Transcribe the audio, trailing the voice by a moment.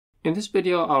In this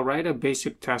video, I'll write a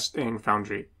basic test in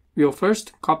Foundry. We'll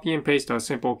first copy and paste a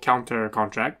simple counter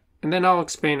contract, and then I'll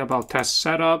explain about test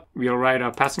setup. We'll write a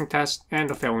passing test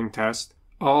and a failing test.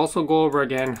 I'll also go over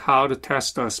again how to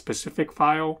test a specific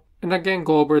file, and again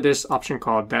go over this option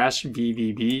called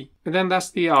 -vbb, and then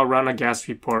lastly I'll run a gas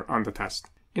report on the test.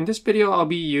 In this video, I'll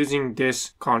be using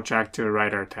this contract to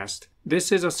write our test.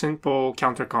 This is a simple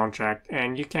counter contract,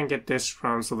 and you can get this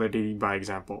from Solidity by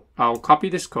example. I'll copy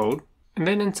this code, and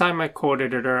then inside my code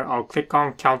editor, I'll click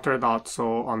on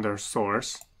counter.sol under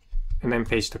source, and then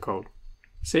paste the code.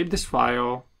 Save this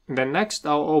file, and then next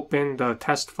I'll open the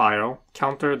test file,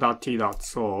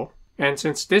 counter.t.sol. And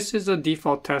since this is a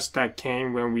default test that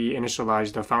came when we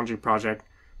initialized the Foundry project,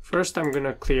 first I'm going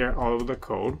to clear all of the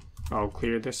code. I'll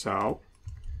clear this out.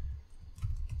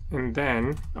 And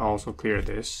then I'll also clear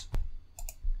this.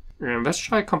 And let's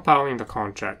try compiling the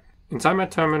contract. Inside my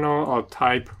terminal, I'll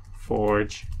type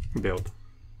forge build.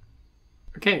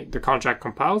 Okay, the contract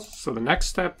compiles. So the next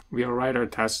step, we'll write our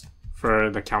test for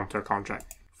the counter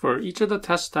contract. For each of the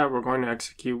tests that we're going to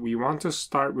execute, we want to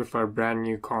start with a brand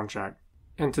new contract.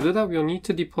 And to do that, we'll need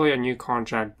to deploy a new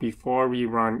contract before we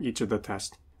run each of the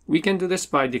tests. We can do this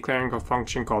by declaring a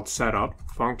function called setup,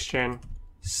 function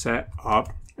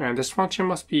setup. And this function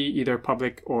must be either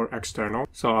public or external.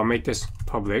 So I'll make this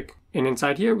public. And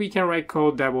inside here, we can write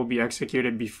code that will be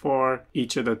executed before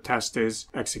each of the tests is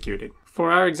executed. For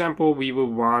our example, we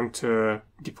will want to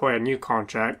deploy a new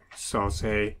contract. So I'll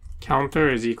say counter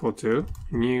is equal to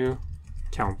new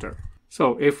counter.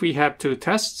 So if we have two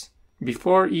tests,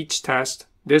 before each test,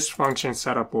 this function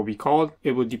setup will be called.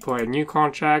 It will deploy a new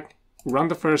contract, run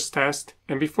the first test,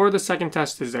 and before the second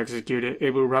test is executed,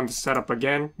 it will run the setup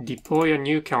again, deploy a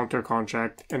new counter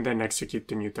contract, and then execute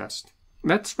the new test.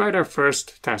 Let's write our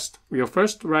first test. We'll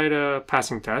first write a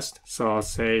passing test, so I'll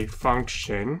say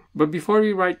function. But before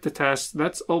we write the test,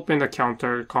 let's open the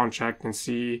counter contract and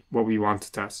see what we want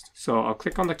to test. So I'll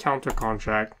click on the counter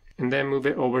contract, and then move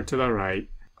it over to the right.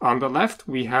 On the left,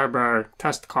 we have our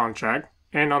test contract,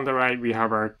 and on the right, we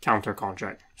have our counter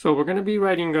contract. So we're going to be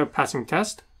writing a passing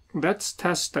test. Let's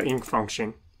test the inc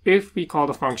function. If we call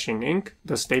the function inc,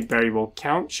 the state variable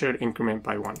count should increment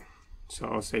by 1. So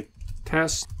I'll say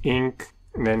test inc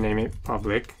and then name it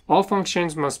public. All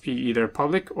functions must be either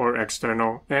public or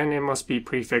external, and it must be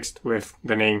prefixed with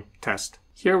the name test.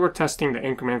 Here we're testing the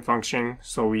increment function,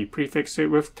 so we prefix it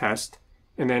with test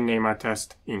and then name our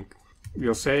test inc.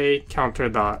 We'll say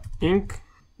counter.inc.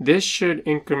 This should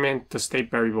increment the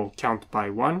state variable count by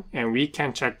 1, and we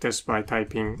can check this by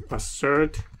typing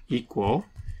assert equal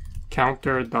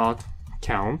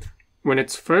counter.count. When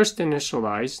it's first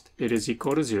initialized, it is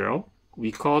equal to 0.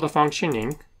 We call the function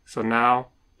inc, so now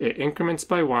it increments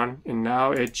by 1, and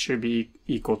now it should be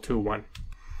equal to 1.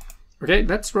 Okay,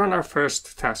 let's run our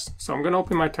first test. So I'm going to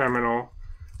open my terminal,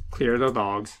 clear the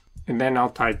logs, and then I'll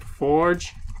type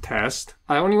forge test.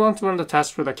 I only want to run the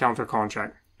test for the counter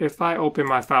contract. If I open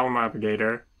my file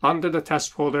navigator, under the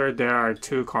test folder, there are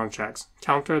two contracts,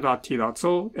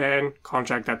 counter.t.sol and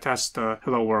contract that tests the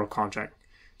hello world contract.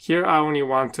 Here, I only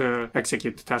want to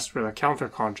execute the test for the counter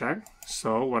contract.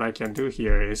 So what I can do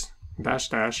here is --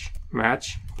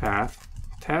 match path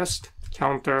test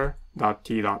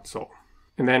counter.t.sol,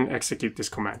 and then execute this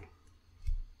command.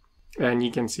 And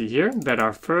you can see here that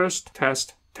our first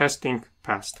test, testing,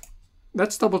 passed.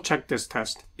 Let's double check this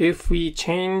test. If we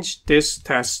change this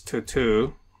test to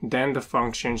 2, then the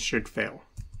function should fail.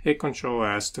 Hit Ctrl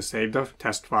S to save the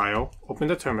test file, open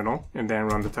the terminal, and then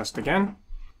run the test again.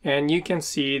 And you can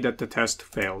see that the test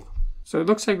failed. So it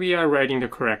looks like we are writing the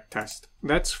correct test.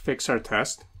 Let's fix our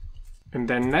test. And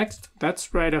then next,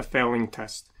 let's write a failing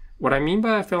test. What I mean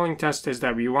by a failing test is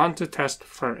that we want to test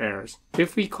for errors.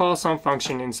 If we call some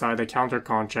function inside the counter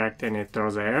contract and it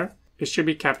throws an error, it should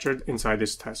be captured inside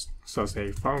this test. So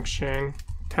say function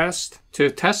test.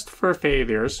 To test for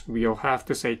failures, we'll have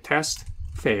to say test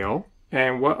fail.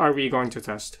 And what are we going to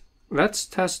test? Let's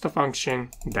test the function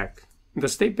deck. The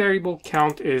state variable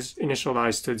count is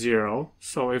initialized to 0.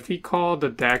 So if we call the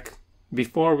deck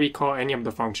before we call any of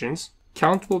the functions,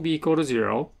 count will be equal to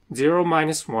 0. 0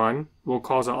 minus 1 will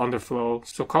cause an underflow.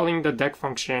 So calling the deck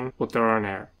function will throw an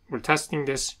error. We're testing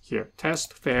this here.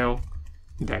 Test fail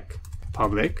deck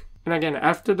public. And again,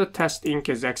 after the test inc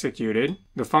is executed,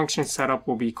 the function setup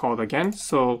will be called again.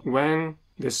 So when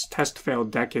this test fail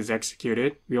deck is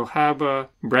executed, we'll have a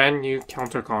brand new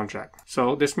counter contract.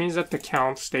 So this means that the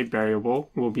count state variable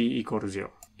will be equal to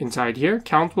 0. Inside here,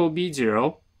 count will be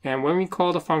 0. And when we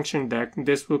call the function deck,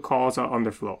 this will cause an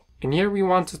underflow. And here we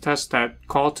want to test that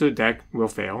call to deck will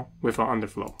fail with an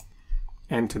underflow.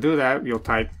 And to do that, we'll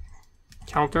type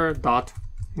counter.deck.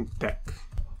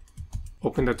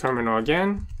 Open the terminal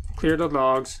again, clear the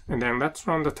logs, and then let's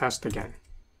run the test again.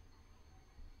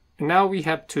 And now we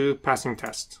have two passing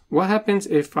tests. What happens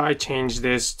if I change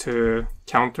this to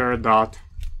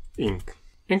counter.inc?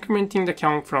 Incrementing the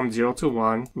count from 0 to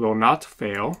 1 will not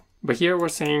fail, but here we're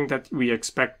saying that we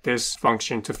expect this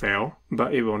function to fail,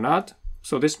 but it will not.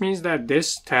 So this means that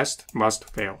this test must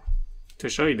fail. To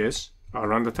show you this, I'll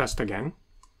run the test again.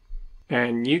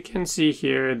 And you can see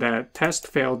here that test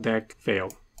failed deck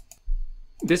failed.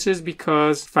 This is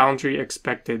because Foundry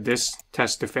expected this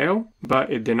test to fail,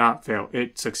 but it did not fail,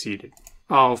 it succeeded.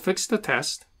 I'll fix the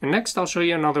test, and next I'll show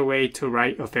you another way to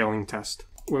write a failing test.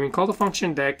 When we call the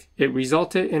function deck, it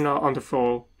resulted in an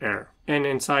underflow error. And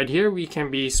inside here, we can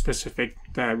be specific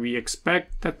that we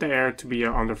expect that the error to be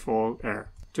an underflow error.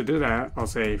 To do that, I'll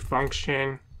say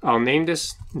function, I'll name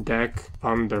this deck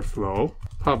underflow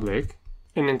public.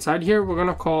 And inside here, we're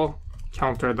gonna call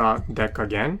counter.deck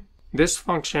again. This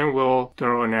function will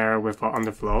throw an error with an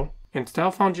underflow. And to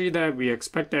tell Foundry that we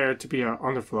expect the error to be an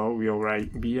underflow, we'll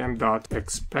write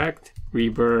bm.expect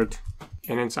revert.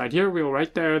 And inside here, we'll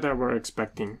write the error that we're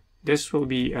expecting. This will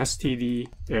be std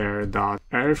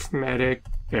error.arithmetic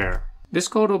error. This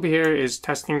code over here is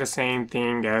testing the same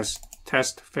thing as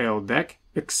test failed deck,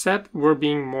 except we're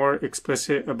being more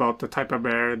explicit about the type of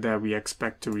error that we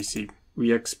expect to receive.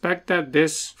 We expect that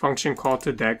this function call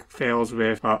to deck fails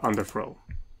with underflow.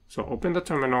 So open the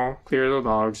terminal, clear the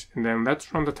logs, and then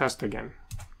let's run the test again.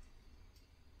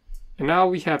 And now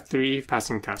we have 3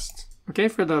 passing tests. Okay,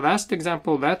 for the last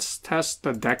example, let's test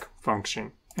the deck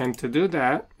function. And to do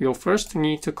that, we'll first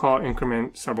need to call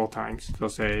increment several times. So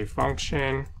say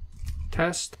function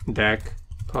test deck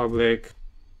public.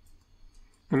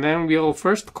 And then we'll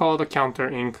first call the counter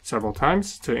inc several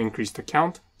times to increase the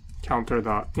count.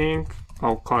 Counter.inc,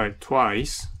 I'll call it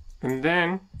twice. And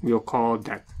then we'll call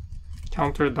deck.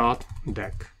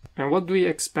 Counter.deck. And what do we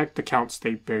expect the count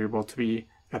state variable to be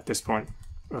at this point?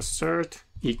 Assert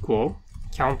equal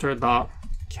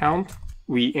counter.count.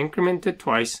 We increment it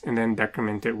twice and then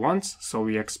decrement it once, so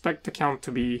we expect the count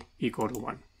to be equal to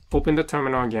 1. Open the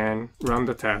terminal again, run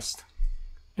the test.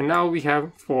 And now we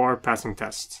have 4 passing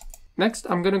tests. Next,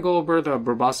 I'm going to go over the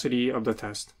verbosity of the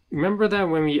test. Remember that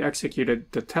when we executed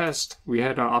the test, we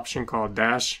had an option called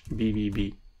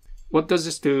 -bbb. What does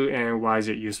this do and why is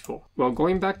it useful? Well,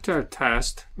 going back to our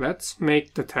test, let's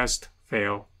make the test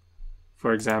fail.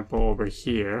 For example, over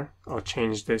here, I'll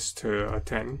change this to a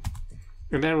 10.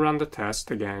 And then run the test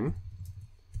again.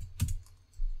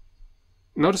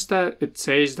 Notice that it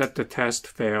says that the test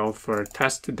failed for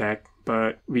test deck,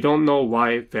 but we don't know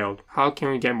why it failed. How can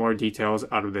we get more details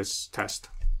out of this test?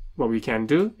 What we can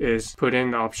do is put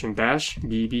in the option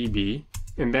 -bbb,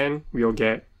 and then we'll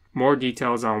get more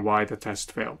details on why the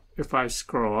test failed. If I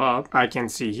scroll up, I can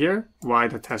see here why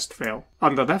the test failed.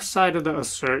 On the left side of the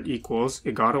assert equals,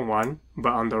 it got a 1,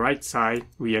 but on the right side,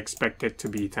 we expect it to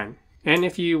be 10. And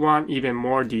if you want even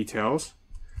more details,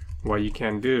 what you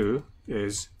can do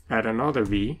is add another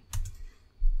v,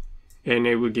 and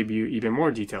it will give you even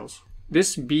more details.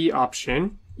 This b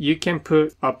option, you can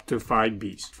put up to 5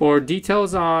 b's. For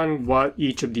details on what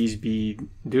each of these b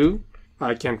do,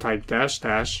 I can type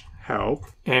 -- help,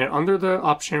 and under the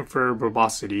option for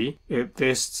verbosity, it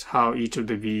lists how each of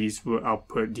the v's will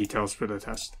output details for the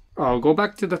test. I'll go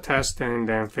back to the test and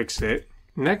then fix it.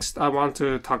 Next, I want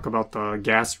to talk about the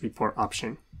gas report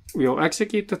option. We'll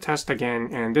execute the test again,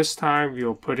 and this time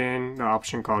we'll put in the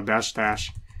option called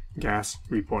 -- gas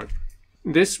report.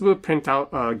 This will print out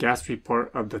a gas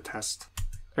report of the test.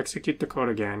 Execute the code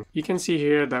again. You can see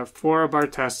here that 4 of our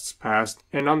tests passed,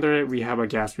 and under it we have a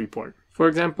gas report. For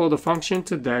example, the function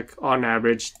to deck on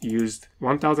average used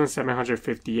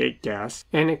 1,758 gas,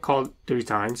 and it called 3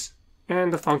 times.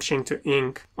 And the function to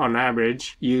inc on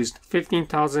average used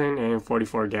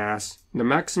 15,044 gas. The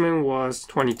maximum was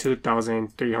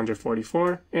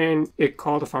 22,344, and it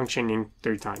called the function inc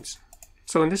 3 times.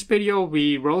 So in this video,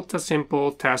 we wrote a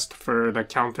simple test for the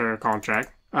counter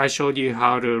contract. I showed you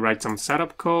how to write some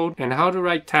setup code and how to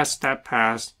write tests that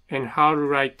pass and how to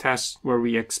write tests where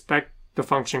we expect the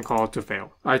function call to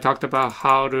fail. I talked about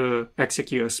how to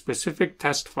execute a specific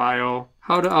test file,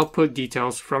 how to output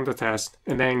details from the test,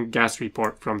 and then gas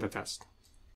report from the test.